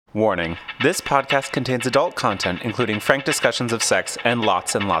Warning, this podcast contains adult content, including frank discussions of sex and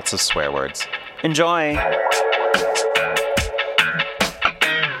lots of swear words. Enjoy!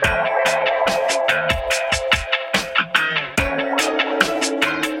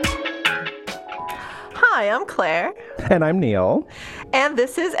 Hi, I'm Claire. And I'm Neil. And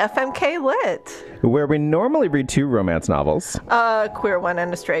this is FMK Lit, where we normally read 2 romance novels. A queer one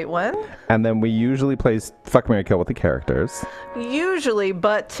and a straight one. And then we usually play Fuck, Marry, Kill with the characters. Usually,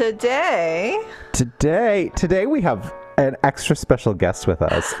 but today we have an extra special guest with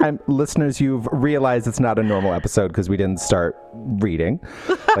us. And listeners, you've realized it's not a normal episode because we didn't start reading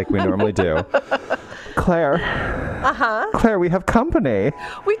like we normally do. Claire. Claire, we have company.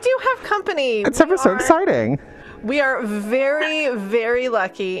 We do have company. It's ever so exciting. We are very, very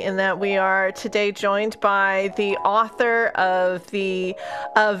lucky in that we are today joined by the author of the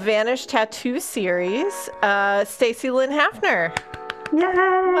Vanished Tattoo series, Stacey Lynn Hafner. Yay!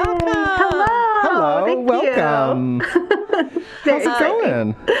 Welcome. Hello. Thank Welcome. You. How's it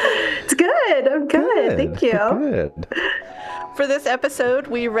going? It's good. I'm good. Thank you. Good. For this episode,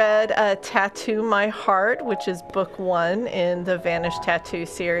 we read Tattoo My Heart, which is book 1 in the Vanished Tattoo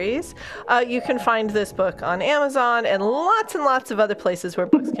series. You can find this book on Amazon and lots of other places where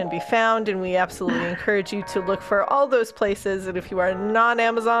books can be found, and we absolutely encourage you to look for all those places. And if you are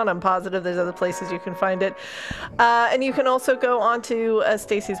non-Amazon, I'm positive there's other places you can find it. And you can also go onto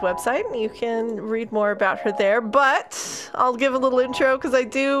Stacey's website, and you can read more about her there. But I'll give a little intro because I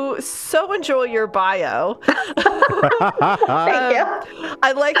do so enjoy your bio. Thank you.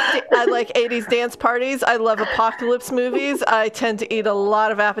 I like 80s dance parties. I love apocalypse movies. I tend to eat a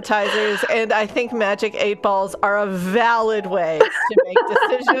lot of appetizers, and I think magic 8 balls are a valid way to make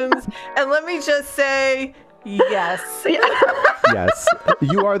decisions. And let me just say, yes. Yes.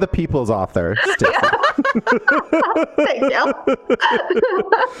 You are the people's author, Stacey. Thank you.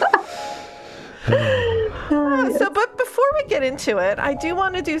 But before we get into it, I do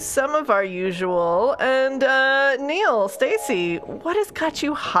want to do some of our usual. And Neil, Stacey, what has got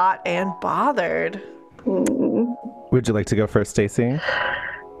you hot and bothered? Would you like to go first, Stacey?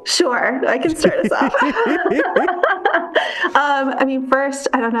 Sure, I can start us off. First,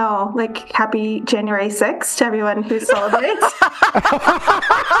 I don't know, happy January 6th to everyone who celebrates.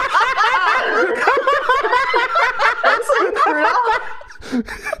 That's brutal.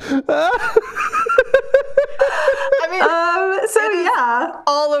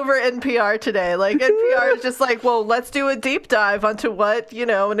 All over NPR today. NPR is just like, let's do a deep dive onto what,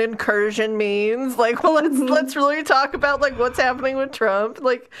 an incursion means. Let's really talk about what's happening with Trump.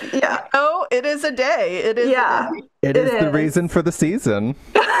 It is a day. It is. Yeah. It is the reason for the season.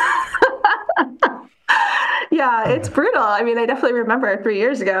 Yeah, it's brutal. I definitely remember 3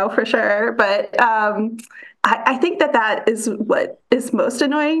 years ago for sure. But I think that is what is most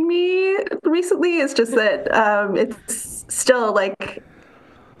annoying me recently is just that it's still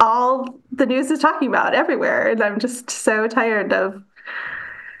all the news is talking about everywhere. And I'm just so tired of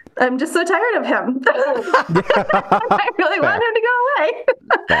him. I really want him to go away.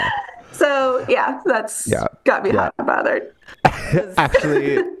 Yeah. So, that's got me hot and bothered.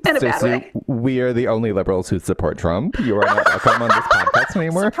 Actually, In a bad Stacey, way. we are the only liberals who support Trump. You are not welcome on this podcast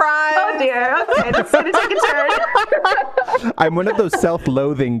anymore. Surprise! Oh, dear. Okay, that's going to take a turn. I'm one of those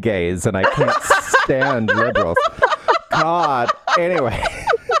self-loathing gays, and I can't stand liberals. God. Anyway.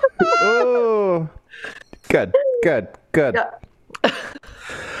 Ooh. Good. Yeah.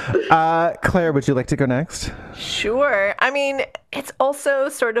 Claire, would you like to go next? Sure. It's also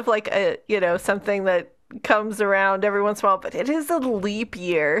sort of like something that comes around every once in a while, but it is a leap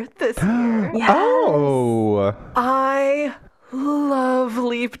year this year. Yes. Oh. I love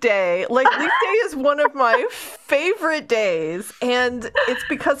leap day. Leap day is one of my favorite days, and it's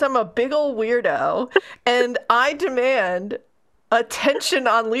because I'm a big old weirdo, and I demand attention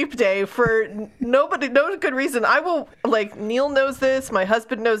on leap day for no good reason. I will, Neil knows this, my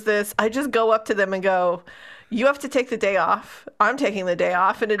husband knows this, I just go up to them and go, you have to take the day off. I'm taking the day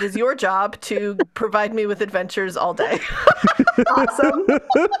off, and it is your job to provide me with adventures all day. Awesome.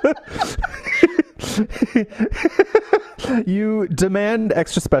 You demand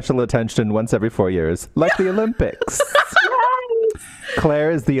extra special attention once every 4 years, like the Olympics. Yes.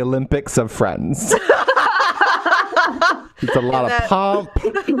 Claire is the Olympics of friends. It's a lot of pomp.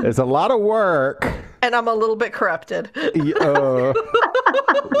 There's a lot of work. And I'm a little bit corrupted. A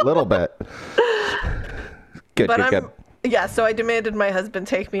little bit. Good. Yeah, so I demanded my husband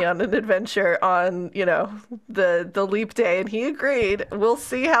take me on an adventure on, the leap day, and he agreed. We'll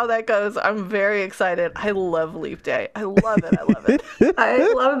see how that goes. I'm very excited. I love leap day. I love it.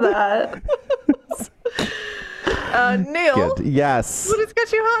 I love that. Neil, Good. Yes. what has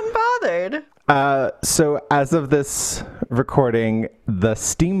got you hot and bothered? So as of this recording, the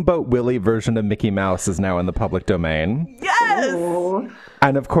Steamboat Willie version of Mickey Mouse is now in the public domain. Yes! Ooh.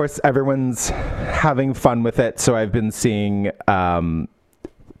 And of course, everyone's having fun with it. So I've been seeing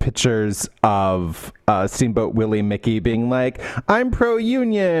pictures of Steamboat Willie Mickey being like, I'm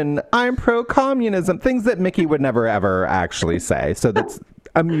pro-union, I'm pro-communism, things that Mickey would never, ever actually say. So that's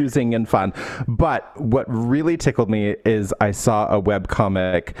amusing and fun. But what really tickled me is I saw a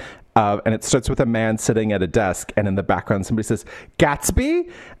webcomic and it starts with a man sitting at a desk, and in the background somebody says,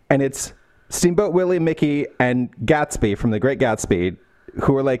 Gatsby? And it's Steamboat Willie, Mickey, and Gatsby from The Great Gatsby,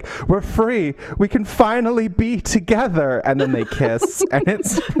 who are like, we're free, we can finally be together. And then they kiss, and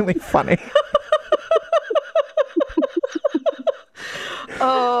it's really funny.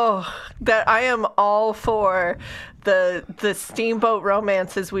 Oh, that I am all for the steamboat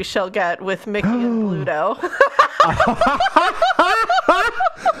romances we shall get with Mickey and Bluto.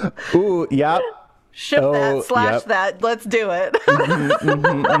 Ooh, yep. Ship that, slash that. Let's do it.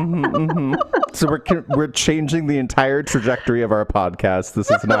 So we're changing the entire trajectory of our podcast. This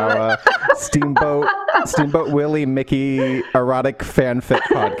is now a Steamboat Willie Mickey erotic fanfic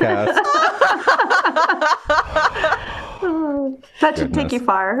podcast. That should take you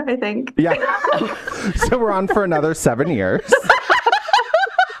far, I think. Yeah. So we're on for another 7 years.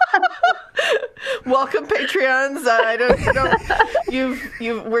 Welcome, Patreons.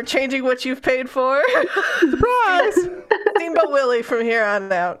 We're changing what you've paid for. Surprise! Steamboat Willie from here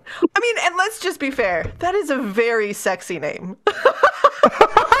on out. I mean, and let's just be fair. That is a very sexy name.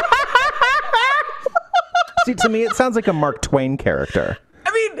 See, to me, it sounds like a Mark Twain character.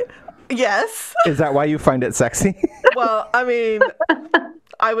 I mean, yes. Is that why you find it sexy? Well, I mean,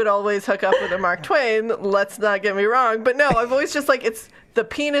 I would always hook up with a Mark Twain. Let's not get me wrong. But no, I've always just like, it's the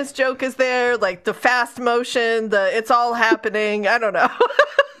penis joke is there, like the fast motion, it's all happening. I don't know.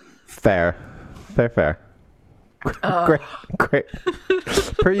 Fair. Great.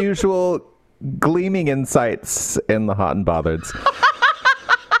 Per usual, gleaming insights in the hot and bothered.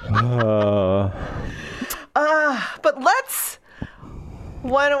 But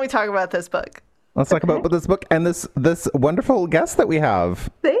why don't we talk about this book? Let's talk about this book and this wonderful guest that we have.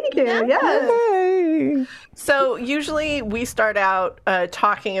 Thank you. Yes. Yay. So usually we start out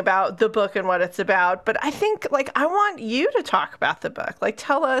talking about the book and what it's about, but I think I want you to talk about the book.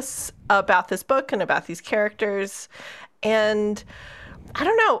 Tell us about this book and about these characters. And I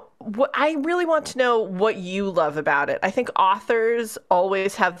don't know, I really want to know what you love about it. I think authors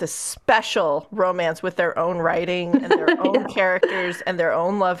always have this special romance with their own writing and their own characters and their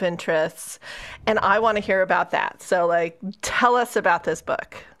own love interests. And I want to hear about that. So tell us about this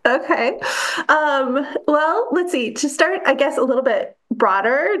book. Okay. Well, let's see. To start, I guess, a little bit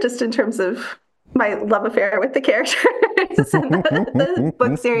broader, just in terms of my love affair with the characters and the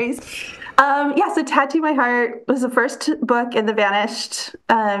book series. So Tattoo My Heart was the first book in the Vanished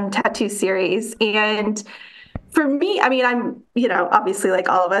tattoo series. And for me, I mean, I'm, obviously like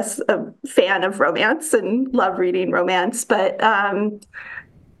all of us, a fan of romance and love reading romance. But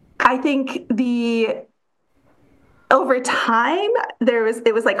I think over time,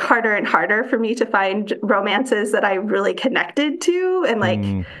 it was harder and harder for me to find romances that I really connected to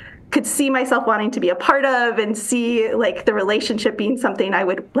and could see myself wanting to be a part of and see the relationship being something I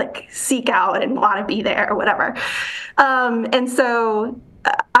would seek out and want to be there or whatever. And so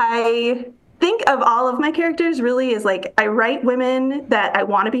I think of all of my characters really is I write women that I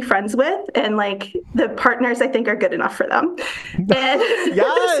want to be friends with and the partners I think are good enough for them. And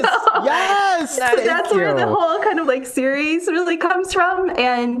yes. That's where the whole kind of series really comes from.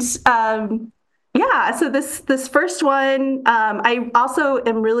 And so this first one, I also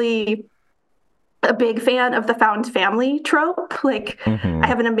am really a big fan of the found family trope. I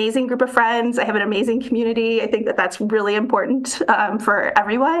have an amazing group of friends. I have an amazing community. I think that that's really important for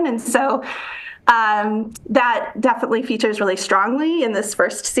everyone. And so that definitely features really strongly in this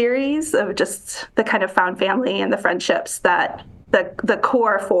first series of just the kind of found family and the friendships that the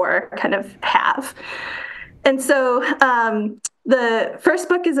core four kind of have. And so the first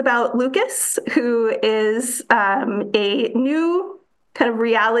book is about Lucas, who is a new kind of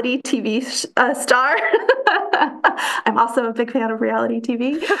reality TV star. I'm also a big fan of reality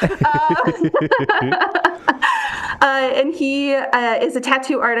TV. And he is a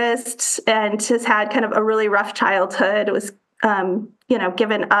tattoo artist and has had kind of a really rough childhood. Was,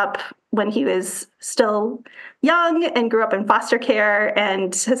 given up when he was still young and grew up in foster care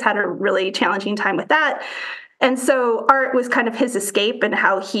and has had a really challenging time with that. And so art was kind of his escape and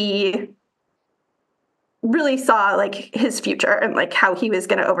how he really saw like his future and like how he was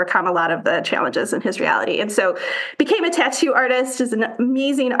going to overcome a lot of the challenges in his reality. And so became a tattoo artist, is an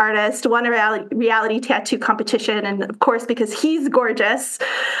amazing artist, won a reality tattoo competition. And of course, because he's gorgeous,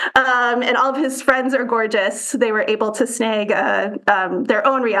 and all of his friends are gorgeous, they were able to snag their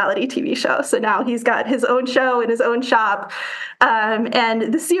own reality TV show. So now he's got his own show in his own shop.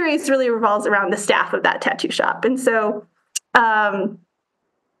 And the series really revolves around the staff of that tattoo shop. And so,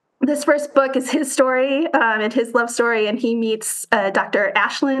 this first book is his story and his love story, and he meets Dr.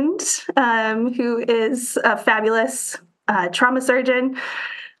 Ashland, who is a fabulous trauma surgeon,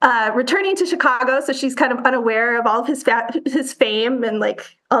 returning to Chicago. So she's kind of unaware of all of his fame and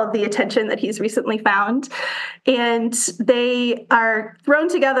like all of the attention that he's recently found. And they are thrown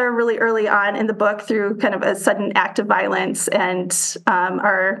together really early on in the book through kind of a sudden act of violence, and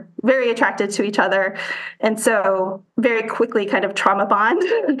are very attracted to each other. And so very quickly kind of trauma bond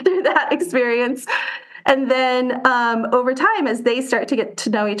through that experience. And then over time, as they start to get to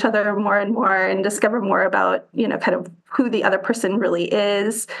know each other more and more and discover more about, kind of who the other person really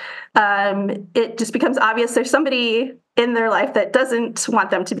is, it just becomes obvious there's somebody in their life that doesn't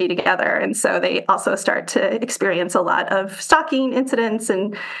want them to be together. And so they also start to experience a lot of stalking incidents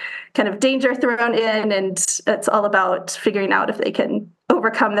and kind of danger thrown in. And it's all about figuring out if they can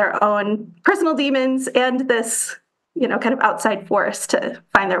overcome their own personal demons and this, kind of outside force to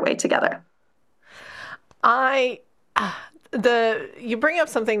find their way together. You bring up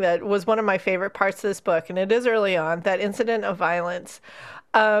something that was one of my favorite parts of this book, and it is early on, that incident of violence.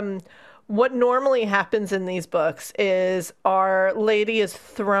 What normally happens in these books is our lady is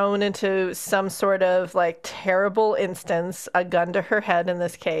thrown into some sort of like terrible instance, a gun to her head in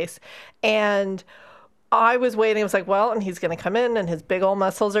this case, and I was waiting. I was like, well, and he's going to come in and his big old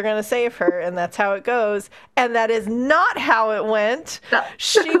muscles are going to save her. And that's how it goes. And that is not how it went. No.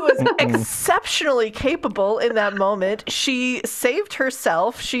 She was exceptionally capable in that moment. She saved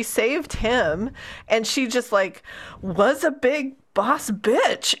herself. She saved him. And she just like was a big boss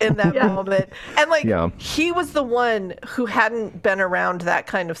bitch in that moment. And he was the one who hadn't been around that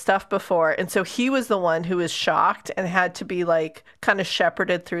kind of stuff before. And so he was the one who was shocked and had to be like kind of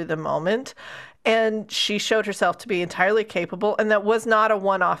shepherded through the moment. And she showed herself to be entirely capable, and that was not a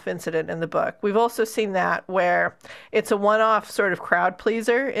one-off incident in the book. We've also seen that where it's a one-off sort of crowd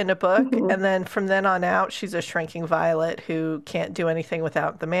pleaser in a book, and then from then on out, she's a shrinking violet who can't do anything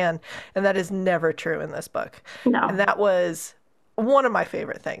without the man. And that is never true in this book. No. And that was one of my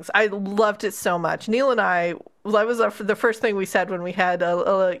favorite things. I loved it so much. Neil and I, that was the first thing we said when we had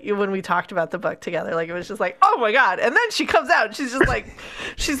when we talked about the book together. Like, it was just like, oh my God. And then she comes out and she's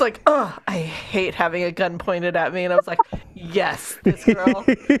just like, oh, I hate having a gun pointed at me. And I was like, yes, this girl's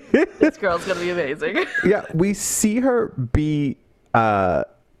going to be amazing. Yeah. We see her be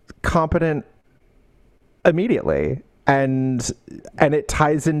competent immediately. And it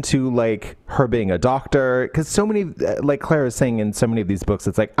ties into like her being a doctor, because so many, like Claire is saying, in so many of these books,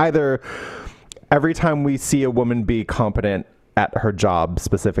 it's like either every time we see a woman be competent at her job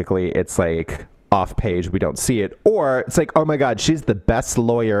specifically, it's like off page, we don't see it, or it's like, oh my God, she's the best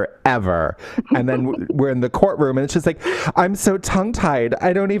lawyer ever, and then we're in the courtroom and it's just like, I'm so tongue tied,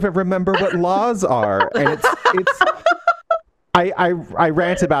 I don't even remember what laws are. And it's I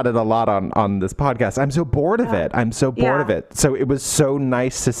rant about it a lot on this podcast. I'm so bored of it. I'm so bored of it. So it was so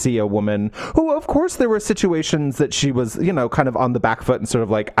nice to see a woman who, of course, there were situations that she was, kind of on the back foot and sort of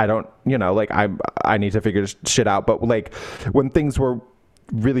like, I don't, like I need to figure shit out. But like when things were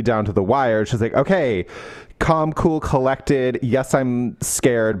really down to the wire, she's like, okay, calm, cool, collected. Yes, I'm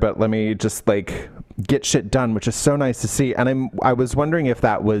scared, but let me just like get shit done, which is so nice to see. And I was wondering if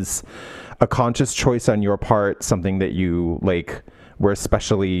that was a conscious choice on your part, something that you like were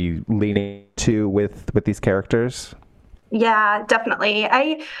especially leaning to with these characters. Yeah, definitely.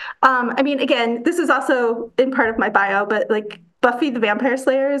 I mean, again, this is also in part of my bio, but like Buffy the Vampire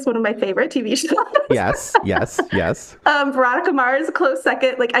Slayer is one of my favorite TV shows. Yes. Veronica Mars, a close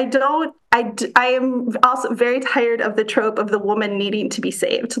second. Like, I am also very tired of the trope of the woman needing to be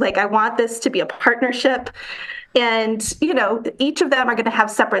saved. Like, I want this to be a partnership. And, each of them are going to have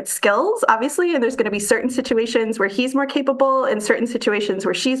separate skills, obviously, and there's going to be certain situations where he's more capable and certain situations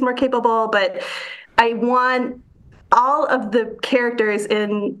where she's more capable. But I want all of the characters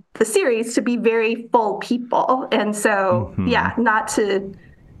in the series to be very full people. And so, not to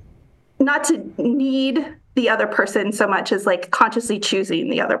need the other person so much as like consciously choosing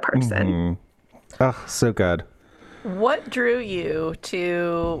the other person. Oh, so good. What drew you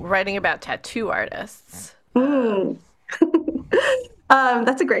to writing about tattoo artists?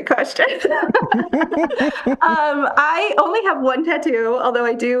 That's a great question. I only have one tattoo, although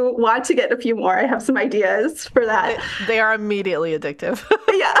I do want to get a few more. I have some ideas for that. They are immediately addictive.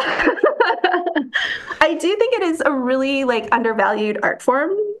 Yeah. I do think it is a really like undervalued art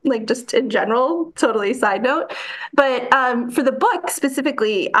form, like just in general, totally side note. But for the book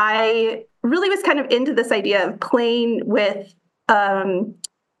specifically, I really was kind of into this idea of playing with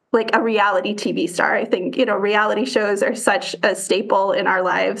like a reality TV star. I think, reality shows are such a staple in our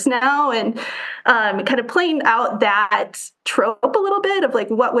lives now, and kind of playing out that trope a little bit of like,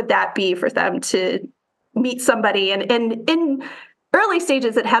 what would that be for them to meet somebody? And in early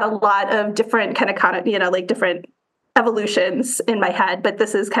stages, it had a lot of different kind of, like different evolutions in my head, but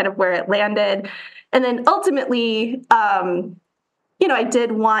this is kind of where it landed. And then ultimately, I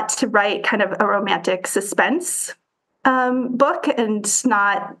did want to write kind of a romantic suspense book, and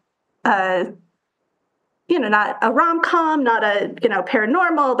not not a rom-com, not a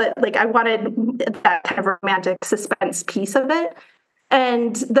paranormal, but like I wanted that kind of romantic suspense piece of it,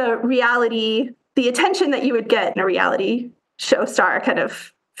 and the attention that you would get in a reality show star kind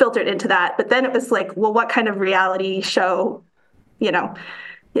of filtered into that. But then it was like, well, what kind of reality show?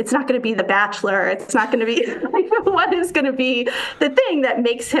 It's not going to be The Bachelor. It's not going to be like, what is going to be the thing that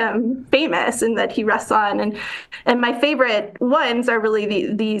makes him famous and that he rests on? And my favorite ones are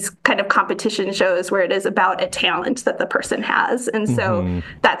really these kind of competition shows where it is about a talent that the person has. And so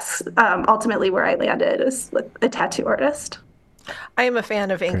that's ultimately where I landed, as a tattoo artist. I am a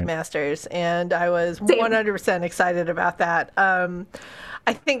fan of Ink Masters, and I was 100% excited about that.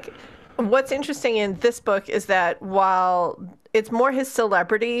 I think what's interesting in this book is that while it's more his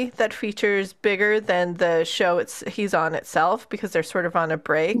celebrity that features bigger than the show he's on itself, because they're sort of on a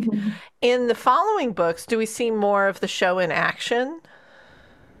break. Mm-hmm. In the following books, do we see more of the show in action?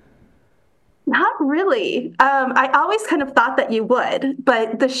 Not really. I always kind of thought that you would,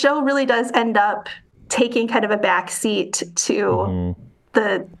 but the show really does end up taking kind of a back seat to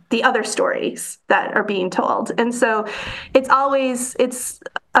the other stories that are being told. And so it's a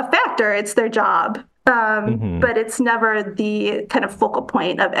factor. It's their job. But it's never the kind of focal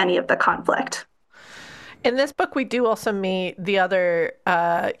point of any of the conflict. In this book, we do also meet the other,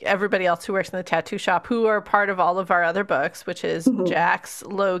 everybody else who works in the tattoo shop, who are part of all of our other books, which is Jax,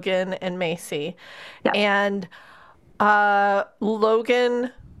 Logan, and Macy. Yeah. And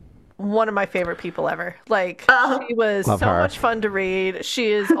Logan, one of my favorite people ever. Like, she was so much fun to read.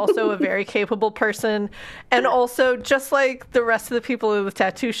 She is also a very capable person. And also, just like the rest of the people in the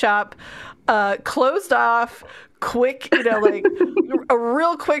tattoo shop, closed off, quick, like a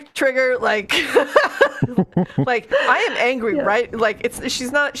real quick trigger, like like I am angry, right? Like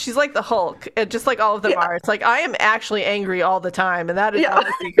she's like the Hulk, and just like all of them are. It's like I am actually angry all the time, and that is not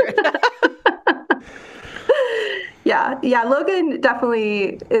a secret. Yeah, Logan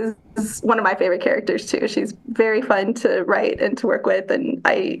definitely is one of my favorite characters too. She's very fun to write and to work with, and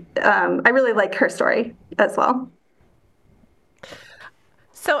I really like her story as well.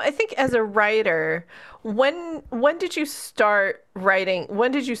 So I think as a writer, when did you start writing?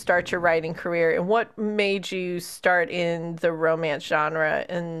 When did you start your writing career, and what made you start in the romance genre?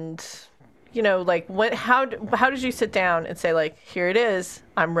 And like how did you sit down and say, like, here it is,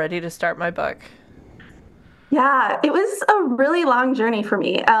 I'm ready to start my book? Yeah, it was a really long journey for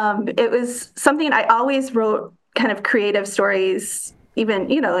me. It was something I always wrote, kind of creative stories, even,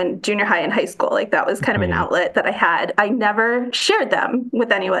 in junior high and high school. Like that was kind of an outlet that I had. I never shared them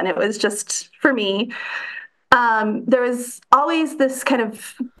with anyone. It was just for me. There was always this kind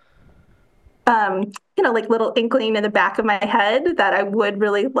of, like little inkling in the back of my head that I would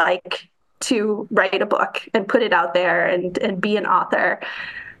really like to write a book and put it out there and be an author.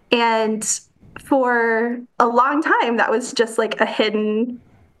 And for a long time, that was just like a hidden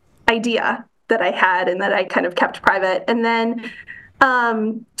idea that I had and that I kind of kept private. And then,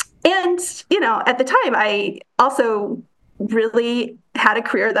 at the time, I also really had a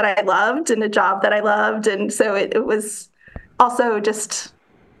career that I loved and a job that I loved. And so it was also just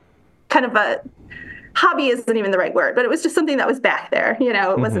kind of a hobby isn't even the right word, but it was just something that was back there.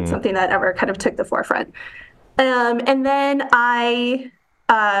 It wasn't something that ever kind of took the forefront. And then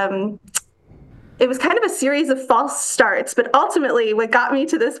it was kind of a series of false starts, but ultimately what got me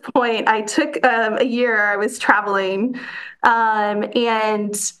to this point, I took a year, I was traveling,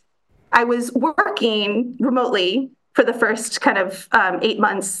 and I was working remotely for the first kind of 8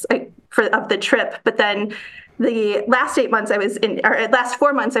 months of the trip. But then the last 8 months last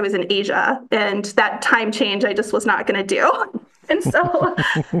 4 months I was in Asia, and that time change I just was not going to do. And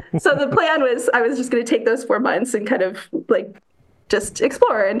so the plan was I was just going to take those 4 months and kind of like just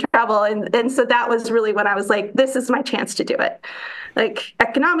explore and travel. And so that was really when I was like, this is my chance to do it. like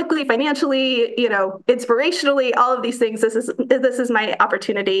economically, financially, inspirationally, all of these things. This is my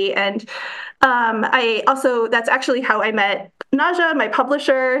opportunity. And I also, that's actually how I met Naja, my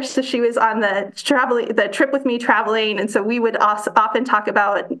publisher. So she was on the trip with me traveling. And so we would also often talk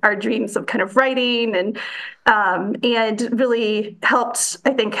about our dreams of kind of writing and really helped,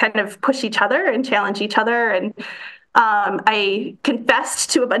 I think, kind of push each other and challenge each other. And I confessed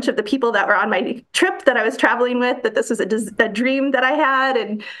to a bunch of the people that were on my trip that I was traveling with that this was a dream that I had.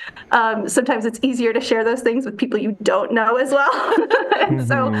 And sometimes it's easier to share those things with people you don't know as well. And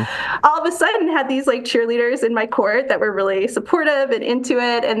so all of a sudden had these like cheerleaders in my court that were really supportive and into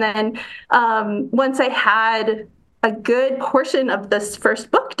it. And then once I had a good portion of this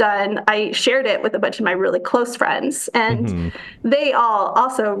first book done, I shared it with a bunch of my really close friends, and they all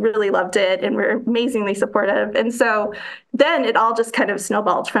also really loved it and were amazingly supportive. And so then it all just kind of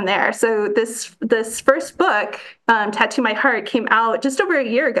snowballed from there. So this first book, Tattoo My Heart, came out just over a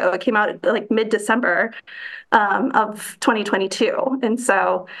year ago. It came out like mid-December of 2022. And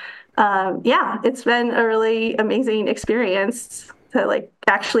so, it's been a really amazing experience to like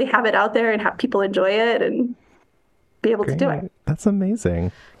actually have it out there and have people enjoy it and be able to do it. That's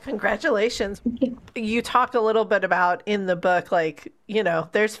amazing. Congratulations. You talked a little bit about in the book, like,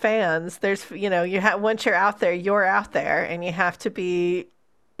 there's fans, there's, once you're out there and you have to be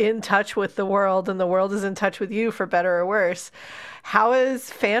in touch with the world and the world is in touch with you for better or worse. How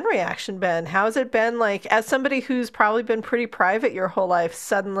has fan reaction been? How has it been like, as somebody who's probably been pretty private your whole life,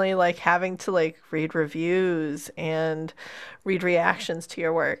 suddenly like having to like read reviews and read reactions to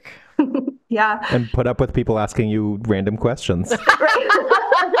your work? Yeah. And put up with people asking you random questions.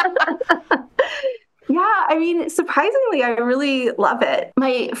 Yeah, I mean, surprisingly, I really love it.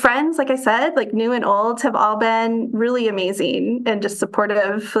 My friends, like I said, like new and old, have all been really amazing and just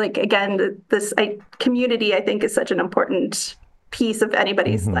supportive. Like, again, this community, I think, is such an important piece of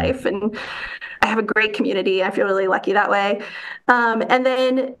anybody's life. And I have a great community. I feel really lucky that way. And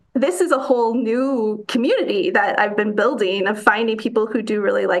then this is a whole new community that I've been building of finding people who do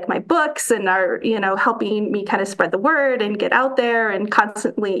really like my books and are, helping me kind of spread the word and get out there and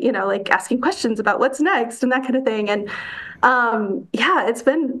constantly, like asking questions about what's next and that kind of thing. And it's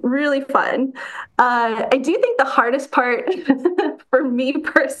been really fun. I do think the hardest part for me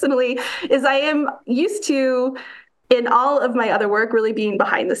personally is I am used to, in all of my other work, really being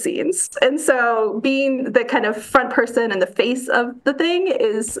behind the scenes. And so being the kind of front person and the face of the thing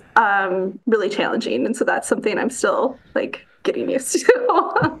is really challenging. And so that's something I'm still like getting used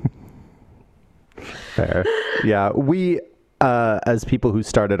to. Fair. Yeah. We, as people who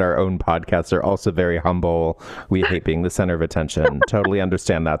started our own podcast, are also very humble. We hate being the center of attention. Totally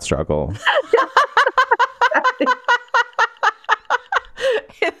understand that struggle.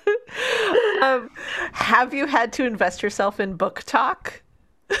 Have you had to invest yourself in book talk?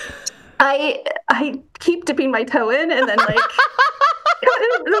 I keep dipping my toe in and then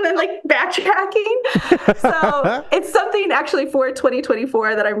backtracking. So it's something actually for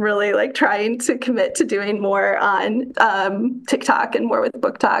 2024 that I'm really like trying to commit to doing more on TikTok and more with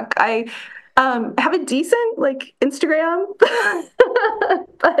book talk. I have a decent like Instagram,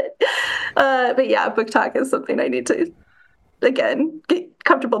 but yeah, book talk is something I need to, again, get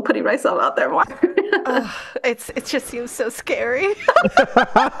comfortable putting myself out there more. It just seems so scary.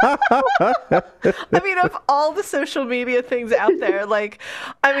 I mean, of all the social media things out there,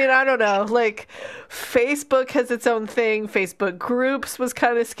 I don't know, like Facebook has its own thing. Facebook groups was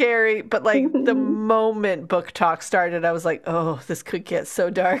kind of scary, but like the moment book talk started, I was like, oh, this could get so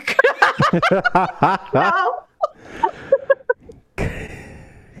dark. Wow.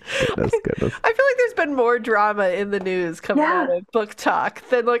 Goodness. I feel like there's been more drama in the news coming out of book talk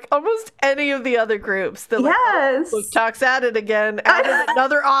than like almost any of the other groups. That Yes. Book talk's at it again. Added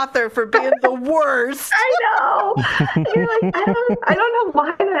another author for being the worst. I know. You're like, I don't know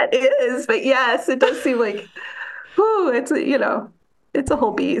why that is, but yes, it does seem like, it's a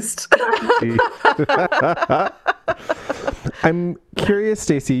whole beast. I'm curious,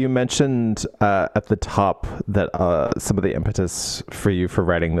 Stacey, you mentioned at the top that some of the impetus for you for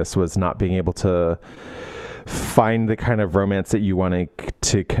writing this was not being able to find the kind of romance that you wanted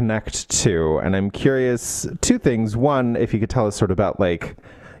to connect to. And I'm curious, two things. One, if you could tell us sort of about like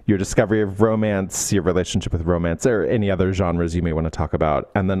your discovery of romance, your relationship with romance, or any other genres you may want to talk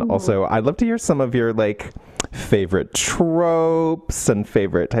about. And then also, I'd love to hear some of your like favorite tropes and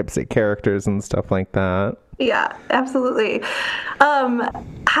favorite types of characters and stuff like that. Yeah, absolutely.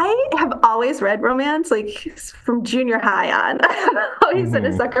 I have always read romance, like from junior high on. I've always been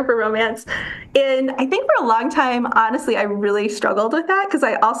a sucker for romance. And I think for a long time, honestly, I really struggled with that because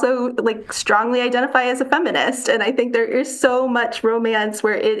I also like strongly identify as a feminist. And I think there is so much romance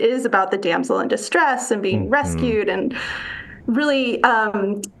where it is about the damsel in distress and being rescued and really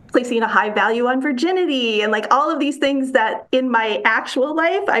placing a high value on virginity and like all of these things that in my actual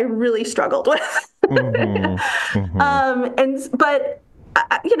life, I really struggled with. But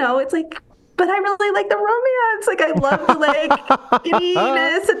you know, it's like, but I really like the romance. Like, I love the like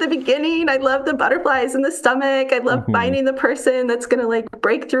giddiness at the beginning. I love the butterflies in the stomach. I love finding the person that's gonna like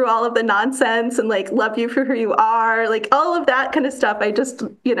break through all of the nonsense and like love you for who you are. Like all of that kind of stuff. I just,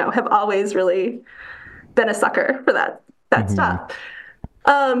 you know, have always really been a sucker for that stuff.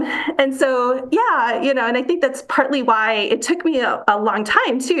 And so, yeah, you know, and I think that's partly why it took me a long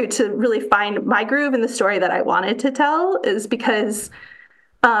time too to really find my groove in the story that I wanted to tell, is because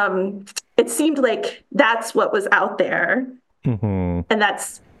it seemed like that's what was out there, and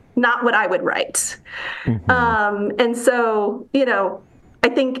that's not what I would write. And so, you know, I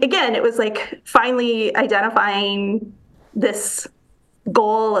think again, it was like finally identifying this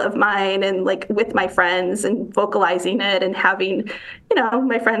goal of mine and like with my friends and vocalizing it and having, you know,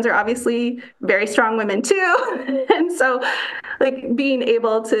 my friends are obviously very strong women too. And so like being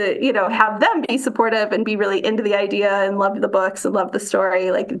able to, you know, have them be supportive and be really into the idea and love the books and love the story,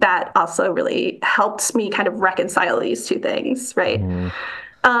 like that also really helped me kind of reconcile these two things. Right.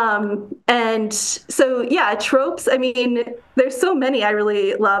 And so, yeah, tropes. I mean, there's so many I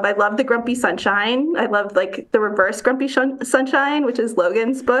really love. I love the Grumpy Sunshine. I love like the reverse Grumpy Sunshine, which is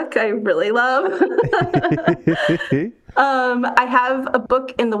Logan's book. I really love. I have a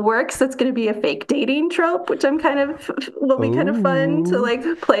book in the works that's going to be a fake dating trope, which will be kind of fun to like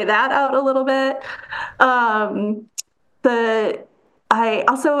play that out a little bit. I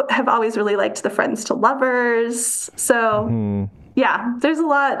also have always really liked the friends to lovers. So. Yeah, there's a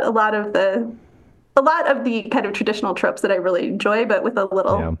lot of the kind of traditional tropes that I really enjoy, but with a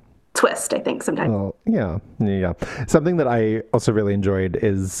little twist, I think, sometimes. Well, yeah. Something that I also really enjoyed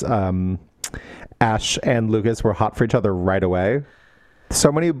is Ash and Lucas were hot for each other right away.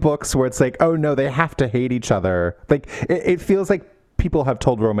 So many books where it's like, oh no, they have to hate each other. Like it feels like people have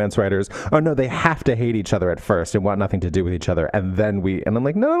told romance writers, oh no, they have to hate each other at first and want nothing to do with each other, and then I'm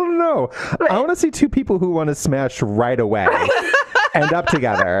like, no. Right. I want to see two people who want to smash right away. End up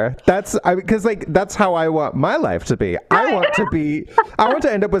together. Because like that's how I want my life to be. I want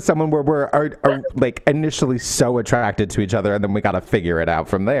to end up with someone where we're like initially so attracted to each other, and then we got to figure it out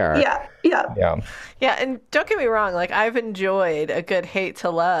from there. Yeah. And don't get me wrong, like I've enjoyed a good hate to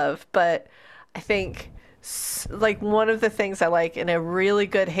love, but I think like one of the things I like in a really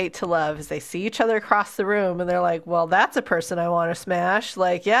good hate to love is they see each other across the room and they're like, well, that's a person I want to smash.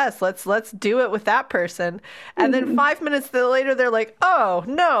 Like, yes, let's do it with that person. And then 5 minutes later, they're like, oh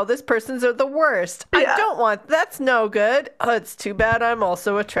no, this person's the worst. I don't want, that's no good. Oh, it's too bad I'm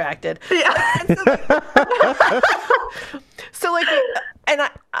also attracted. So like, and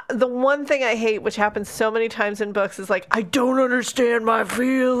the one thing I hate, which happens so many times in books, is like, I don't understand my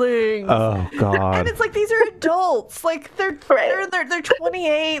feelings. Oh God. And it's like, these are adults. Like they're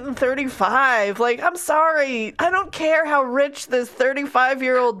 28 and 35. Like, I'm sorry. I don't care how rich this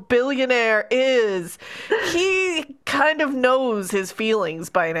 35-year-old billionaire is. He kind of knows his feelings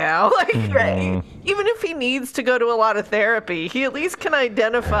by now. Like, right? Even if he needs to go to a lot of therapy, he at least can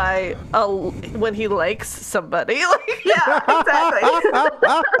identify when he likes somebody. Like, yeah, exactly.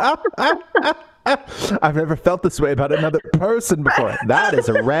 I've never felt this way about another person before. That is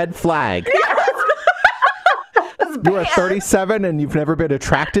a red flag. You are 37 and you've never been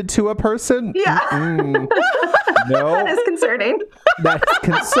attracted to a person? Yeah. No. That is concerning. That's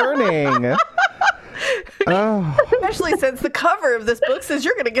concerning. Oh. Especially since the cover of this book says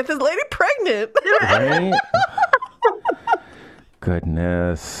you're going to get this lady pregnant. Right?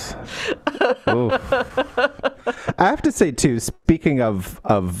 Goodness. Oof. I have to say, too, speaking of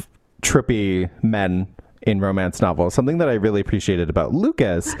trippy men in romance novels, something that I really appreciated about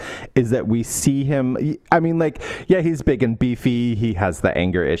Lucas is that we see him, I mean, like, yeah, he's big and beefy, he has the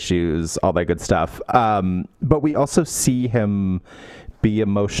anger issues, all that good stuff, but we also see him be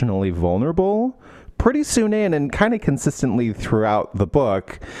emotionally vulnerable pretty soon in and kind of consistently throughout the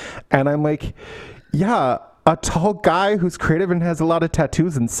book, and I'm like, yeah, a tall guy who's creative and has a lot of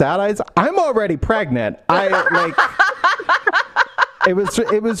tattoos and sad eyes, I'm already pregnant. It was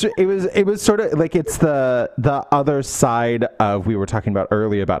sort of like, it's the other side of, we were talking about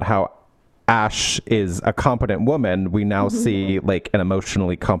earlier about how Ash is a competent woman, we now see like an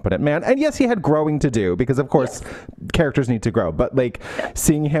emotionally competent man. And yes, he had growing to do because of course characters need to grow, but like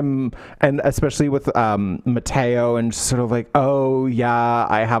seeing him, and especially with Mateo, and just sort of like, oh yeah,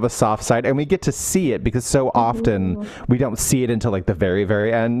 I have a soft side, and we get to see it because so often we don't see it until like the very,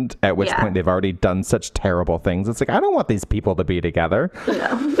 very end, at which point they've already done such terrible things. It's like, I don't want these people to be together.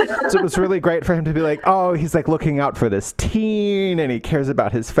 So it was really great for him to be like, oh, he's like looking out for this teen and he cares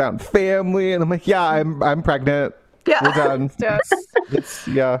about his found family. And I'm like, yeah, I'm pregnant. Yeah. We're done.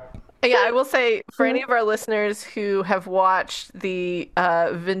 Yeah, I will say, for any of our listeners who have watched the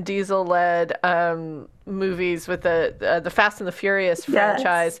Vin Diesel-led movies with the Fast and the Furious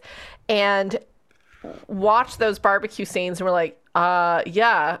franchise, and watch those barbecue scenes and we're like,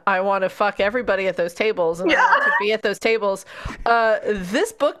 I want to fuck everybody at those tables and I want to be at those tables.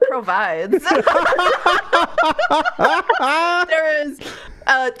 This book provides. There is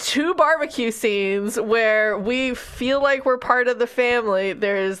 2 barbecue scenes where we feel like we're part of the family.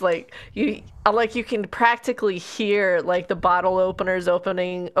 There's like you can practically hear like the bottle openers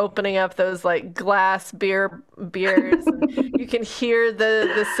opening up those like glass beers. You can hear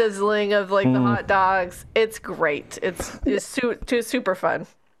the sizzling of like the hot dogs. It's great. It's super fun.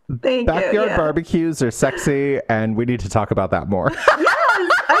 Backyard barbecues are sexy, and we need to talk about that more.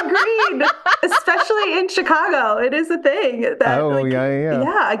 Yes, agreed. Especially in Chicago, it is a thing. That,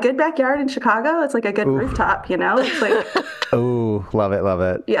 yeah, a good backyard in Chicago. It's like a good rooftop. It's like, oh, love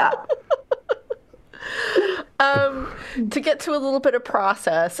it. Yeah. To get to a little bit of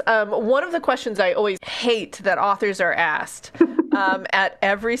process, one of the questions I always hate that authors are asked at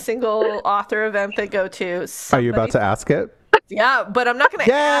every single author event they go to. Are you about to ask it? Yeah, but I'm not going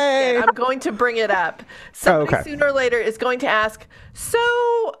to ask it. I'm going to bring it up. Somebody sooner or later is going to ask,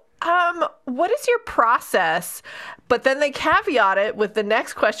 so what is your process? But then they caveat it with the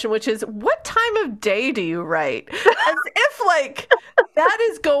next question, which is, what time of day do you write? As if like that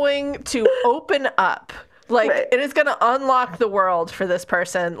is going to open up. Like, it is going to unlock the world for this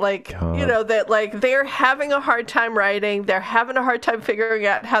person. Like, that like they're having a hard time writing. They're having a hard time figuring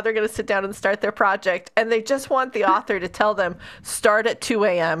out how they're going to sit down and start their project. And they just want the author to tell them, start at 2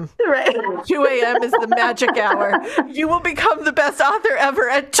 a.m. Right. 2 a.m. is the magic hour. You will become the best author ever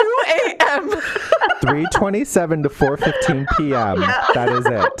at 2 a.m. 3:27 to 4:15 p.m. Yeah. That is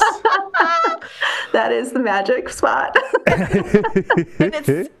it. That is the magic spot.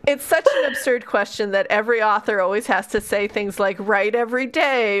 And it's such an absurd question that every author always has to say things like write every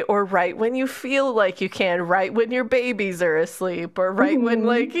day, or write when you feel like you can, write when your babies are asleep, or write when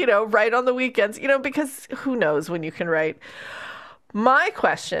write on the weekends, because who knows when you can write. My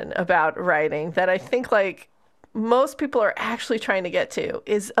question about writing that I think like most people are actually trying to get to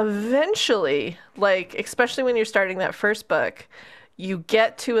is eventually, like, especially when you're starting that first book, you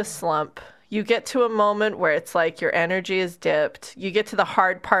get to a slump. You get to a moment where it's like your energy is dipped. You get to the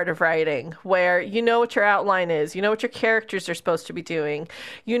hard part of writing where you know what your outline is. You know what your characters are supposed to be doing.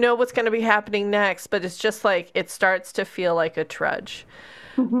 You know what's going to be happening next, but it's just like it starts to feel like a trudge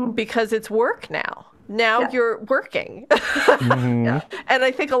because it's work now. Now you're working. And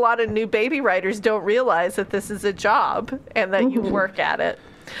I think a lot of new baby writers don't realize that this is a job and that you work at it.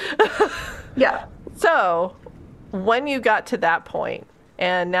 So when you got to that point,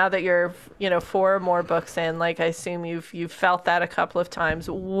 and now that you're, 4 or more books in, like I assume you've felt that a couple of times,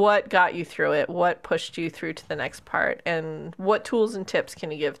 what got you through it? What pushed you through to the next part? And what tools and tips can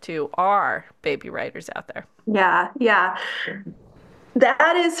you give to our baby writers out there? Yeah.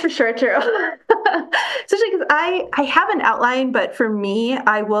 That is for sure true. Especially because I have an outline, but for me,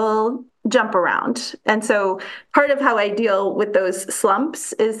 I will jump around. And so part of how I deal with those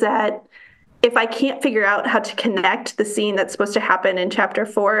slumps is that if I can't figure out how to connect the scene that's supposed to happen in chapter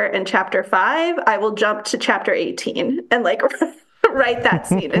 4 and chapter 5, I will jump to chapter 18 and like write that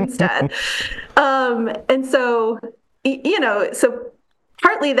scene instead. And so, so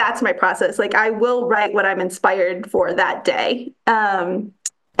partly that's my process. Like I will write what I'm inspired for that day. And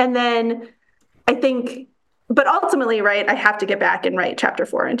then I think, but ultimately, right, I have to get back and write chapter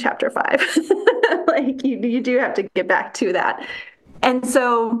 4 and chapter 5. Like you do have to get back to that. And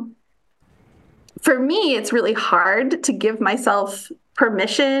so for me, it's really hard to give myself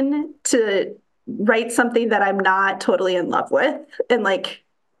permission to write something that I'm not totally in love with and like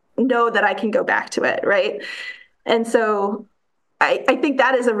know that I can go back to it, right? And so I think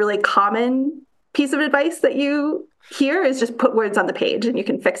that is a really common piece of advice that you hear is just put words on the page and you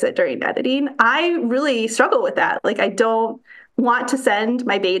can fix it during editing. I really struggle with that. Like I don't want to send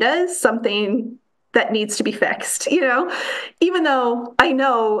my betas something that needs to be fixed, even though I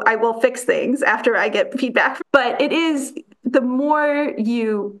know I will fix things after I get feedback. But it is the more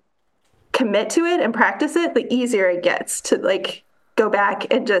you commit to it and practice it, the easier it gets to like go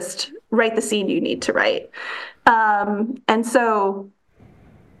back and just write the scene you need to write. And so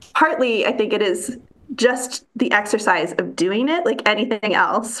partly I think it is just the exercise of doing it, like anything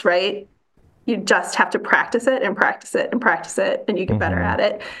else, right? You just have to practice it and practice it and practice it, and you get better at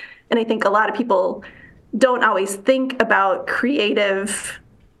it. And I think a lot of people don't always think about creative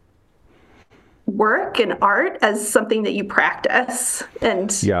work and art as something that you practice.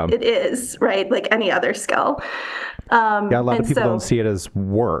 And it is, right? Like any other skill. A lot of people don't see it as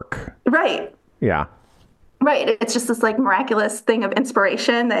work. Right. Yeah. Right. It's just this like miraculous thing of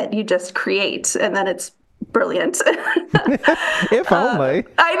inspiration that you just create, and then it's brilliant. If only.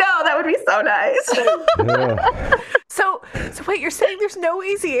 I know, that would be so nice. So wait, you're saying there's no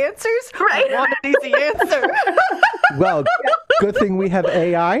easy answers? Right. I want an easy answer. Well, good thing we have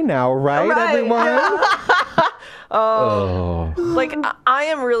AI now, right. Everyone? Like, I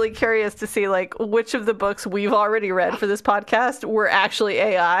am really curious to see like which of the books we've already read for this podcast were actually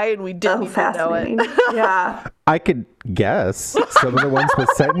AI and we didn't even know it. Yeah. I could guess some of the ones with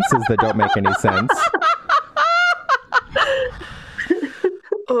sentences that don't make any sense.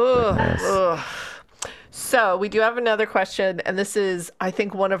 Ugh. So we do have another question, and this is, I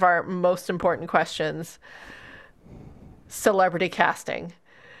think, one of our most important questions. Celebrity casting.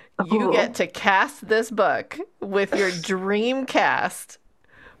 You get to cast this book with your dream cast.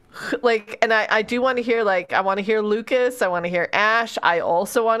 Like, and I do want to hear, like, I want to hear Lucas. I want to hear Ash. I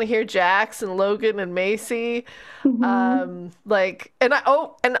also want to hear Jax and Logan and Macy. Like, and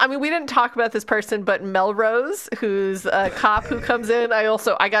I mean, we didn't talk about this person, but Melrose, who's a cop who comes in.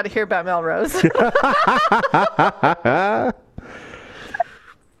 I got to hear about Melrose.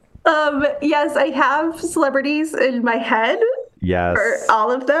 Yes, I have celebrities in my head. Yes. For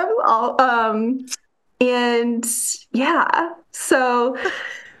all of them. And yeah, so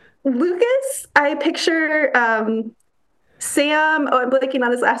Lucas, I picture Sam. Oh, I'm blanking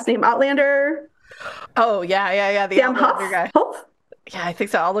on his last name. Outlander. Oh yeah. The Sam Outlander guy. Huff? Yeah, I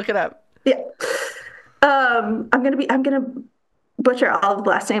think so. I'll look it up. Yeah. I'm gonna butcher all of the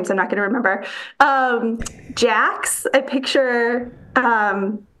last names. I'm not gonna remember. Jax, I picture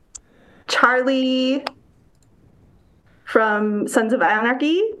Charlie from Sons of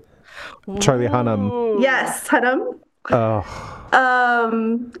Anarchy. Charlie Hunnam. Yes, Hunnam. Oh.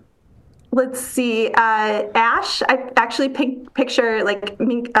 Let's see. Ash, I actually picture like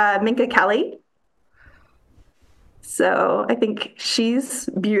Minka Kelly. So I think she's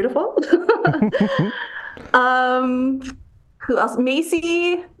beautiful. Who else?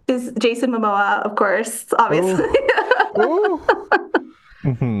 Macy is Jason Momoa, of course, obviously. Ooh.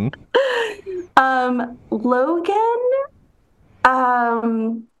 Mm-hmm. Logan.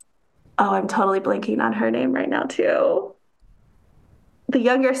 I'm totally blanking on her name right now too. The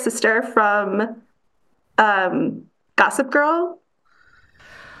younger sister from Gossip Girl.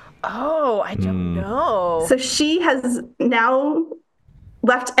 Oh, I don't know. So she has now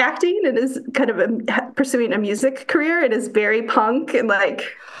left acting and is kind of pursuing a music career. It is very punk and like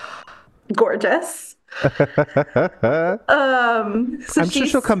gorgeous. So I'm sure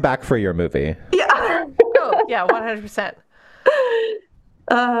she'll come back for your movie. Yeah. Oh, yeah, 100%.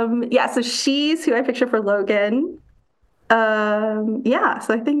 So she's who I picture for Logan. So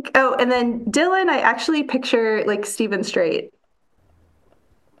I think, and then Dylan, I actually picture like Steven Strait.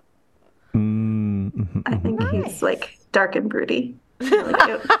 Mm-hmm. I think he's like dark and broody. Really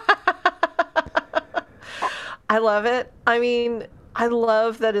cute. I love it. I mean, I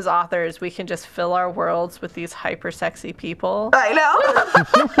love that as authors, we can just fill our worlds with these hyper sexy people. I know.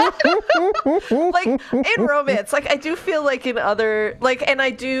 Like in romance, like I do feel like in other, like, and I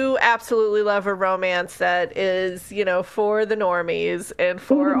do absolutely love a romance that is, you know, for the normies and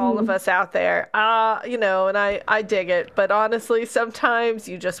for all of us out there, you know, and I dig it. But honestly, sometimes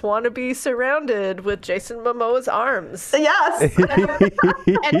you just want to be surrounded with Jason Momoa's arms. Yes.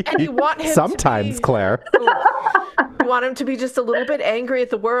 and you want him sometimes, to be, Claire. You want him to be just a little bit angry at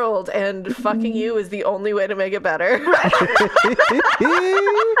the world, and fucking you is the only way to make it better. I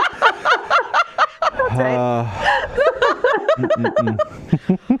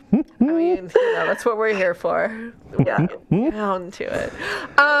mean, you know, that's what we're here for. Yeah. Down to it.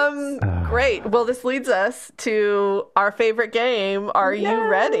 Great. Well, this leads us to our favorite game. Are you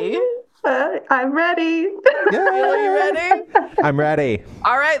ready? I'm ready. Are you ready? I'm ready.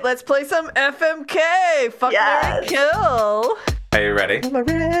 All right, let's play some FMK. Fuck, Marry, Kill. Are you ready? Am I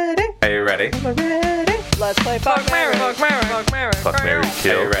ready? Are you ready? Am I ready? Let's play Fuck, Marry, Fuck, Marry, Fuck, Marry, Fuck, Marry,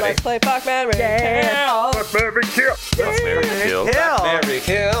 Kill. Are you ready? Let's play Fuck, Marry, Kill. Fuck, Marry, Kill. Fuck, Marry, Kill. Fuck, Marry,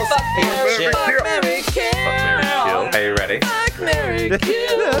 Kill. Fuck, Marry, Kill. Fuck, Marry, Kill. Are you ready? Fuck, Marry,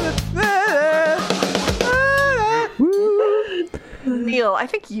 Kill. kill, I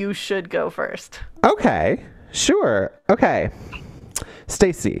think you should go first. Okay, sure. Okay.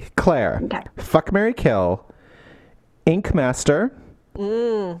 Stacey, Claire, Okay. Fuck, Marry, Kill, Ink Master,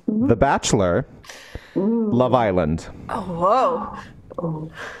 The Bachelor, Love Island. Oh, whoa.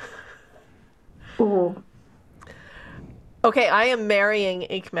 Ooh. Okay, I am marrying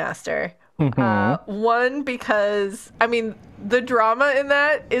Ink Master. One, because, I mean, the drama in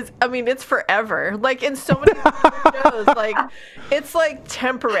that is, I mean, it's forever. Like, in so many shows, like, it's, like,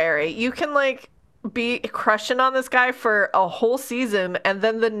 temporary. You can, like, be crushing on this guy for a whole season, and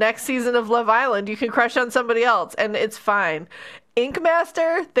then the next season of Love Island, you can crush on somebody else, and it's fine. Ink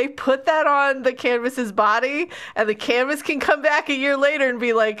Master, they put that on the canvas's body, and the canvas can come back a year later and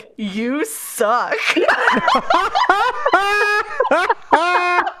be like, you suck.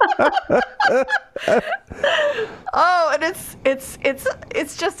 Oh,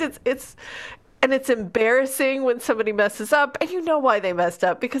 and it's embarrassing when somebody messes up, and you know why they messed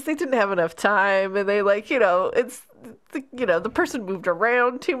up, because they didn't have enough time, and they, like, the person moved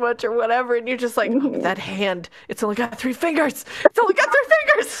around too much or whatever, and you're just like, oh, that hand, it's only got 3 fingers. It's only got 3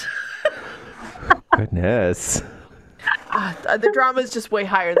 fingers. Goodness. The drama is just way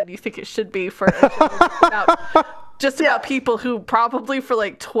higher than you think it should be for a show about people who probably for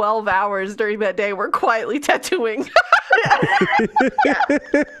like 12 hours during that day were quietly tattooing.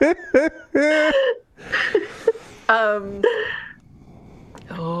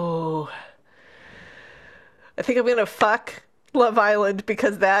 I think I'm gonna fuck Love Island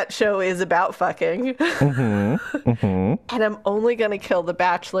because that show is about fucking. And I'm only gonna kill The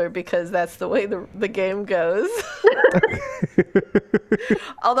Bachelor because that's the way the game goes.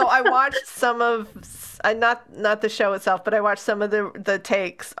 Although I watched some of, not the show itself, but I watched some of the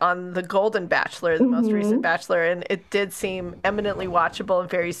takes on the Golden Bachelor, the most recent Bachelor, and it did seem eminently watchable and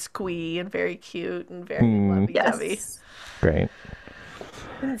very squee and very cute and very lovey-dovey. Yes. Great.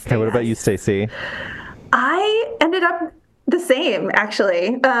 Okay, what about you, Stacey? I ended up the same,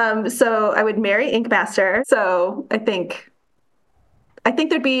 actually. So I would marry Ink Master. So I think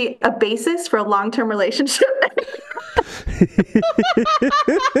there'd be a basis for a long-term relationship.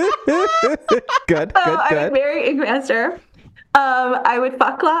 Good. I would marry Ink Master. I would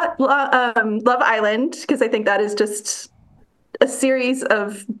fuck Love Island, because I think that is just a series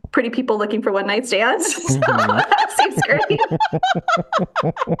of pretty people looking for one-night stands. So that seems great.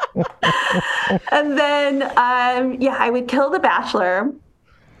 And then, I would kill The Bachelor.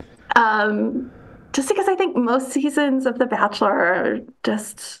 Just because I think most seasons of The Bachelor are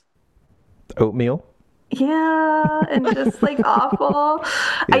just oatmeal. Yeah, and just like awful.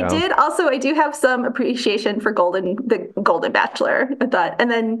 Yeah. I do have some appreciation for the Golden Bachelor, I thought.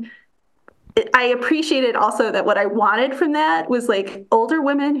 And then I appreciated also that what I wanted from that was like older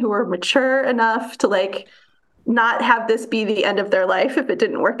women who were mature enough to like not have this be the end of their life if it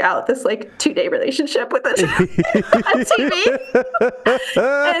didn't work out, this like 2-day relationship with a TV.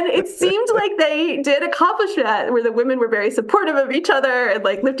 And it seemed like they did accomplish that, where the women were very supportive of each other and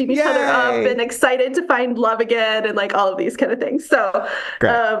like lifting each other up and excited to find love again and like all of these kind of things. So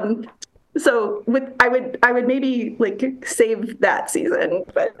I would maybe like save that season,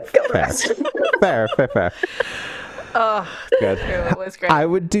 but kill the rest. Fair. Oh, good. It was great. I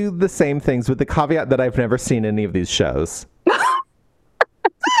would do the same things with the caveat that I've never seen any of these shows.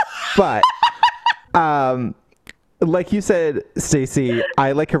 But, like you said, Stacey,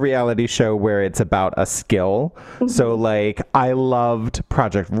 I like a reality show where it's about a skill. So, like, I loved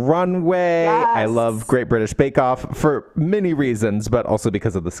Project Runway. Yes. I love Great British Bake Off for many reasons, but also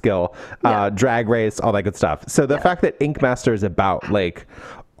because of the skill. Drag Race, all that good stuff. So the fact that Ink Master is about, like,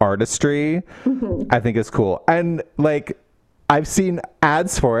 artistry, I think is cool. And, like, I've seen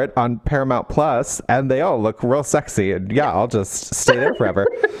ads for it on Paramount Plus, and they all look real sexy. And I'll just stay there forever.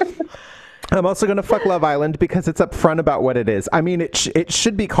 I'm also going to fuck Love Island because it's upfront about what it is. I mean, it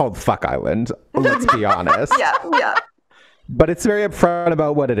should be called Fuck Island, let's be honest. Yeah. But it's very upfront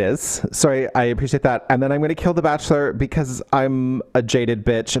about what it is. So I appreciate that. And then I'm going to kill The Bachelor because I'm a jaded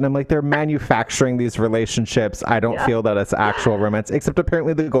bitch. And I'm like, they're manufacturing these relationships. I don't feel that it's actual romance, except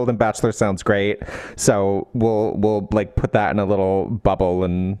apparently the Golden Bachelor sounds great. So we'll like put that in a little bubble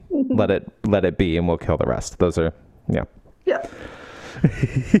and let it be, and we'll kill the rest. Those are, Yeah.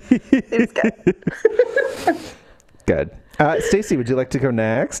 It's good. Good. Stacey, would you like to go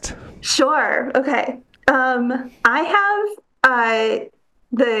next? Sure. Okay. I have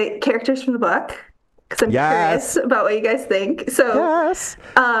the characters from the book because I'm curious about what you guys think. So,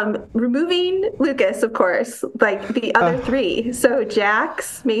 removing Lucas, of course, like the other 3. So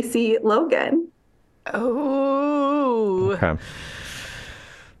Jax, Macy, Logan. Oh. Okay.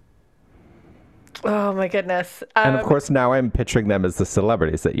 Oh my goodness. And of course, now I'm picturing them as the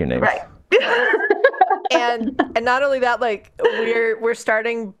celebrities that you named. Right. and not only that, like we're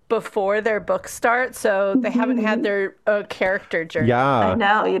starting before their books start, so they haven't had their character journey. Yeah. I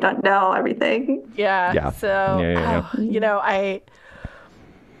know, you don't know everything. Yeah. Yeah. So Yeah.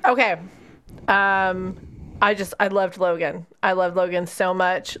 okay. I loved Logan. I love Logan so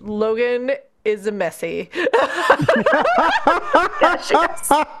much. Logan is a messy. Yeah, she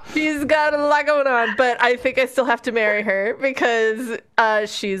is. She's got a lot going on, but I think I still have to marry her because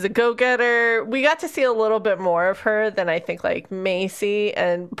she's a go-getter. We got to see a little bit more of her than I think like Macy,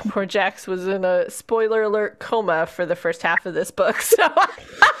 and poor Jax was in a, spoiler alert, coma for the first half of this book. So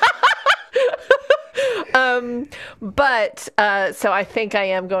so I think I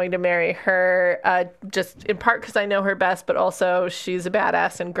am going to marry her, just in part because I know her best, but also she's a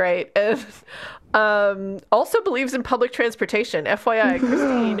badass and great. And also believes in public transportation. FYI,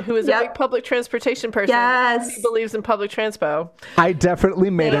 Christine, who is a big public transportation person, she believes in public transpo. I definitely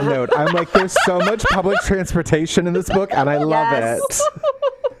made a note. I'm like, there's so much public transportation in this book, and I love it.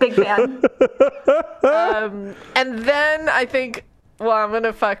 Big fan. And then I think, well, I'm going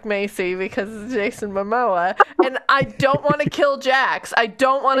to fuck Macy because it's Jason Momoa. And I don't want to kill Jax. FYI.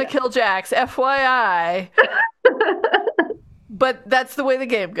 But that's the way the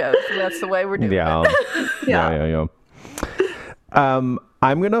game goes. And that's the way we're doing it. Yeah. I'm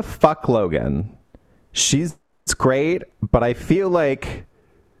going to fuck Logan. She's great, but I feel like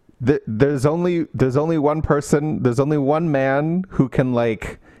there's only one person, there's only one man who can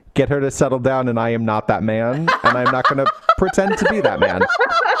like get her to settle down, and I am not that man, and I'm not going to pretend to be that man.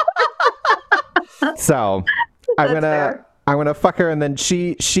 So I'm gonna fuck her, and then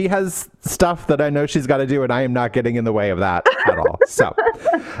she has stuff that I know she's got to do, and I am not getting in the way of that at all. So,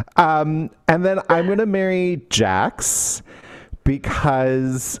 and then I'm gonna marry Jax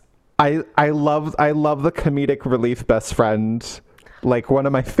because I love the comedic relief best friend. Like, one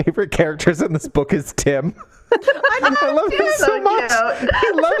of my favorite characters in this book is Tim. I love him so much.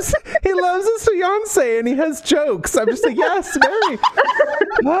 He loves his fiance, and he has jokes. I'm just like, yes, marry.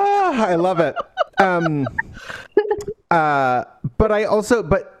 I love it.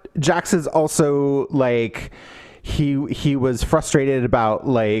 But Jax is also like, he was frustrated about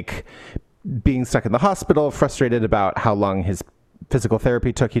like being stuck in the hospital, frustrated about how long his physical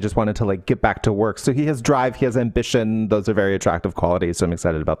therapy took. He just wanted to like get back to work. So he has drive, he has ambition. Those are very attractive qualities. So I'm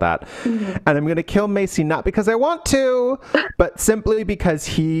excited about that. Mm-hmm. And I'm going to kill Macy, not because I want to, but simply because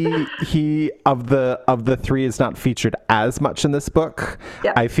he of the three is not featured as much in this book.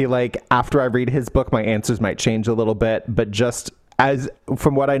 Yeah. I feel like after I read his book, my answers might change a little bit, but just as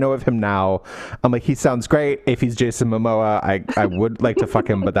from what I know of him now, I'm like, he sounds great. If he's Jason Momoa, I would like to fuck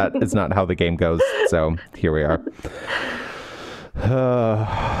him, but that is not how the game goes. So here we are.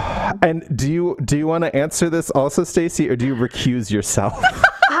 And do you want to answer this also, Stacey, or do you recuse yourself?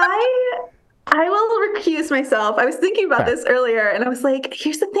 I will recuse myself. I was thinking about this earlier, and I was like,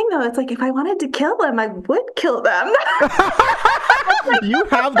 here's the thing, though. It's like, if I wanted to kill them, I would kill them. You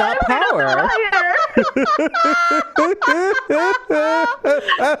have that power.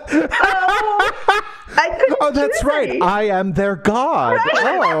 Oh, that's right. I am their god. Right?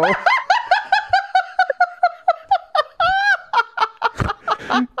 Oh.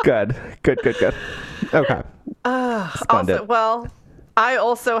 Good. Okay. Also, well, I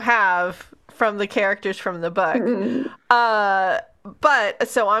also have from the characters from the book. Mm-hmm. But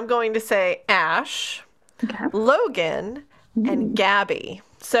so I'm going to say Ash, Logan, and Gabby.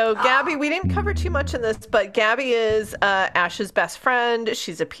 So Gabby, we didn't cover too much in this, but Gabby is Ash's best friend.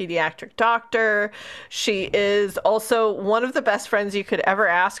 She's a pediatric doctor. She is also one of the best friends you could ever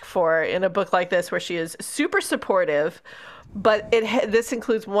ask for in a book like this, where she is super supportive. But this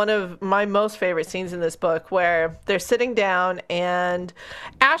includes one of my most favorite scenes in this book, where they're sitting down and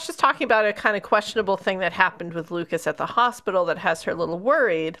Ash is talking about a kind of questionable thing that happened with Lucas at the hospital that has her a little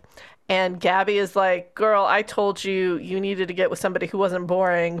worried. And Gabby is like, girl, I told you needed to get with somebody who wasn't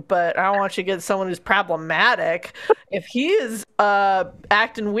boring, but I don't want you to get someone who's problematic. If he is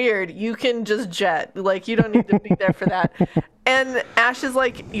acting weird, you can just jet. Like, you don't need to be there for that. And Ash is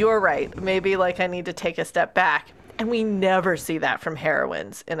like, you're right. Maybe like I need to take a step back. And we never see that from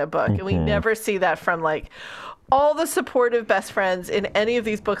heroines in a book. Mm-hmm. And we never see that from like all the supportive best friends in any of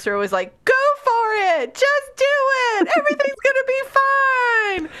these books are always like, go for it. Just do it. Everything's going to be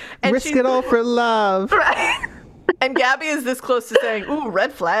fine. And risk it all for love. Right. And Gabby is this close to saying, ooh,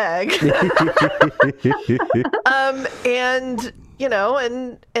 red flag. And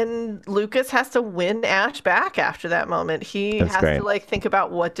and Lucas has to win Ash back after that moment. He That's has great. to like think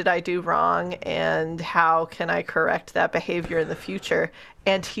about, what did I do wrong and how can I correct that behavior in the future?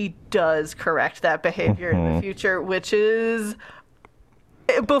 And he does correct that behavior in the future, which is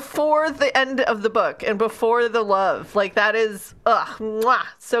before the end of the book and before the love. Like, that is mwah,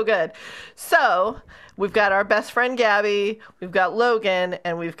 so good. So we've got our best friend Gabby, we've got Logan,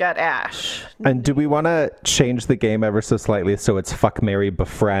 and we've got Ash. And do we want to change the game ever so slightly so it's fuck, marry,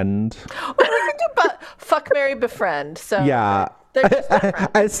 befriend? Well, we can do fuck, marry, befriend. So Yeah. they're just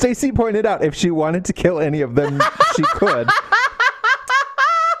different. As Stacey pointed out, if she wanted to kill any of them, she could.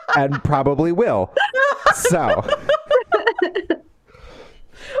 And probably will. So.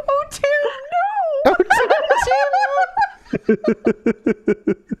 Oh, Tim, no!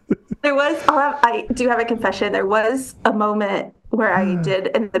 There was, I do have a confession. There was a moment where I did,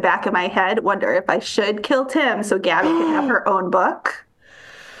 in the back of my head, wonder if I should kill Tim so Gabby can have her own book.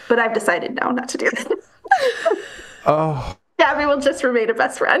 But I've decided no, not to do that. Oh. Gabby will just remain a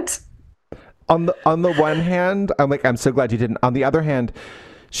best friend. On the one hand, I'm like, I'm so glad you didn't. On the other hand,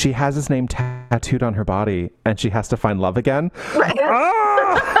 she has his name tattooed on her body, and she has to find love again. Right.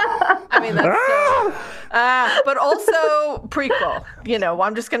 I mean, that's but also prequel.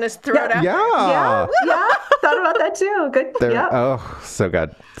 I'm just going to throw it out. Yeah. Yeah. Thought about that too. Good. Yeah. Oh, so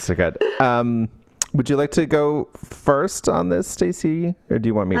good. So good. Would you like to go first on this, Stacey? Or do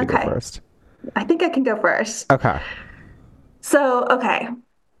you want me to go first? I think I can go first. Okay. So, okay.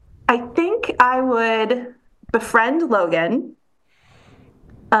 I think I would befriend Logan.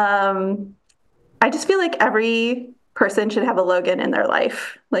 I just feel like every person should have a Logan in their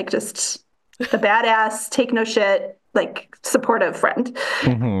life. Like, just a badass, take no shit, like, supportive friend.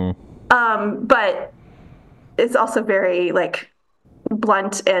 Mm-hmm. But it's also very, like,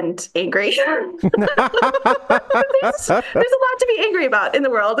 blunt and angry. there's a lot to be angry about in the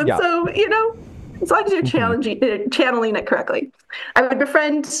world. And so, as long as you're channeling it correctly. I would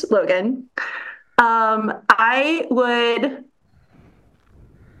befriend Logan. I would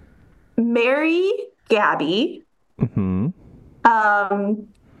marry Gabby. Because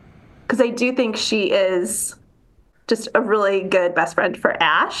I do think she is just a really good best friend for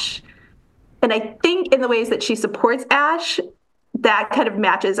Ash. And I think in the ways that she supports Ash, that kind of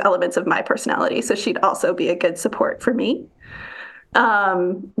matches elements of my personality. So she'd also be a good support for me.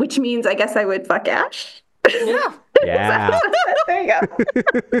 Which means I guess I would fuck Ash. Yeah. Yeah. There you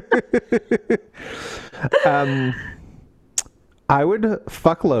go. I would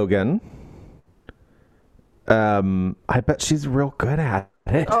fuck Logan. I bet she's real good at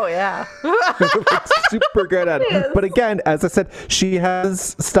it. Oh, yeah. Super good at it. But again, as I said, she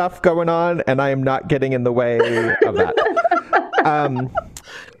has stuff going on, and I am not getting in the way of that.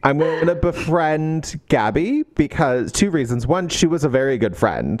 I'm going to befriend Gabby because 2 reasons. 1, she was a very good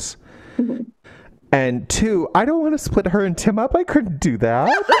friend. And 2, I don't want to split her and Tim up. I couldn't do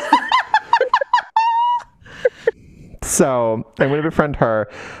that. So I'm going to befriend her.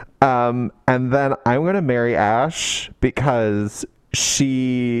 And then I'm going to marry Ash because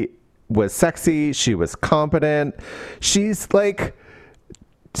she was sexy. She was competent. She's like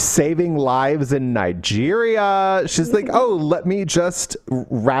saving lives in Nigeria. She's like, oh, let me just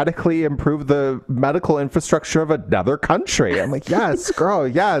radically improve the medical infrastructure of another country. I'm like, yes, girl,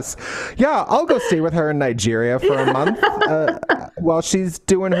 yes. Yeah, I'll go stay with her in Nigeria for a month while she's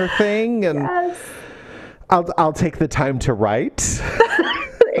doing her thing. And I'll take the time to write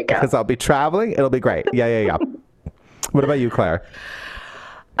because I'll be traveling. It'll be great. Yeah. What about you, Claire?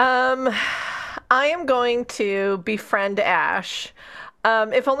 I am going to befriend Ash.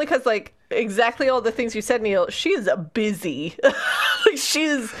 If only because, like, exactly all the things you said, Neil, she's busy.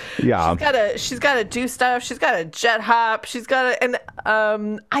 she's gotta do stuff. She's gotta jet hop. She's gotta, and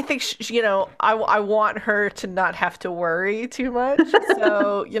I think I want her to not have to worry too much.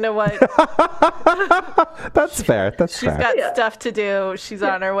 So you know what? That's fair. She's got stuff to do. She's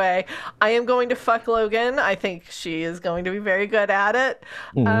on her way. I am going to fuck Logan. I think she is going to be very good at it.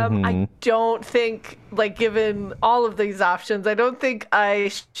 I don't think, like, given all of these options, I don't think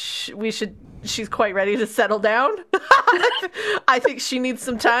she's quite ready to settle down. I think she needs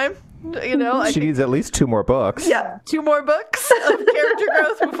some time. She needs at least 2 more books. Yeah, 2 more books of character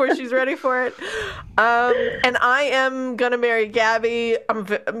growth before she's ready for it. And I am gonna marry Gabby.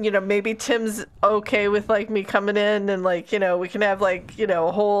 Maybe Tim's okay with, like, me coming in and, like, we can have, like,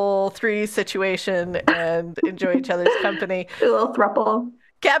 a whole 3 situation and enjoy each other's company. A little throuple.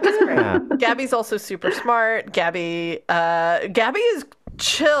 Gabby's great. Gabby's also super smart. Gabby is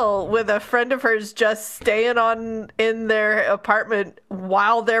chill with a friend of hers just staying on in their apartment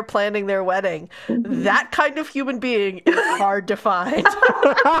while they're planning their wedding. That kind of human being is hard to find.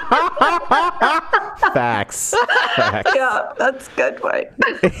 Facts. Yeah, that's a good point.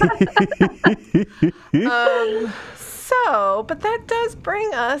 But that does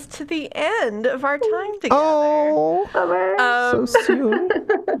bring us to the end of our time together. Oh, so soon.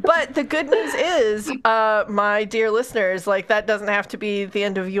 But the good news is, my dear listeners, like that doesn't have to be the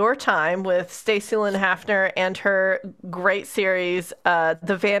end of your time with Stacey Lynn Hafner and her great series,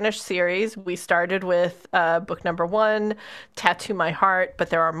 the Vanish series. We started with book number 1, Tattoo My Heart, but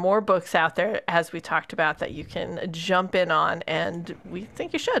there are more books out there, as we talked about, that you can jump in on, and we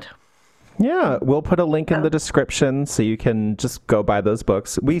think you should. Yeah, we'll put a link in the description so you can just go buy those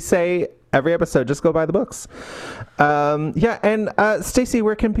books. We say every episode, just go buy the books. And Stacey,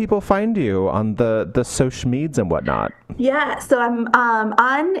 where can people find you on the social medias and whatnot? Yeah, so I'm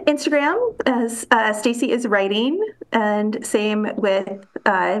on Instagram as Stacey is writing, and same with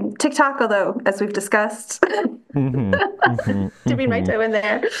TikTok, although as we've discussed, dipping my toe in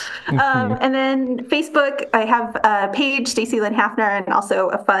there. And then Facebook, I have a page, Stacey Lynn Hafner, and also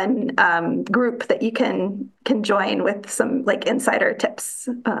a fun group that you can join with some like insider tips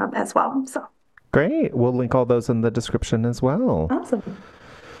as well. So great. We'll link all those in the description as well. Awesome.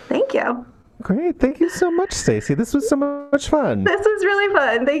 Thank you. Great. Thank you so much, Stacey. This was so much fun. This was really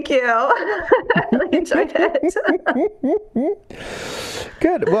fun. Thank you. I really enjoyed it.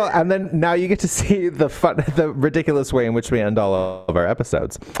 Good. Well, and then now you get to see the ridiculous way in which we end all of our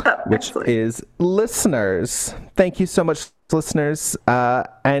episodes, which absolutely. is listeners. Thank you so much, listeners.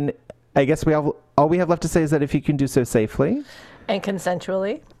 And I guess all we have left to say is that if you can do so safely And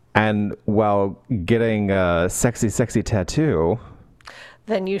consensually. and while getting a sexy, sexy tattoo,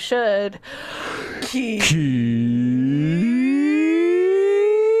 Then you should keep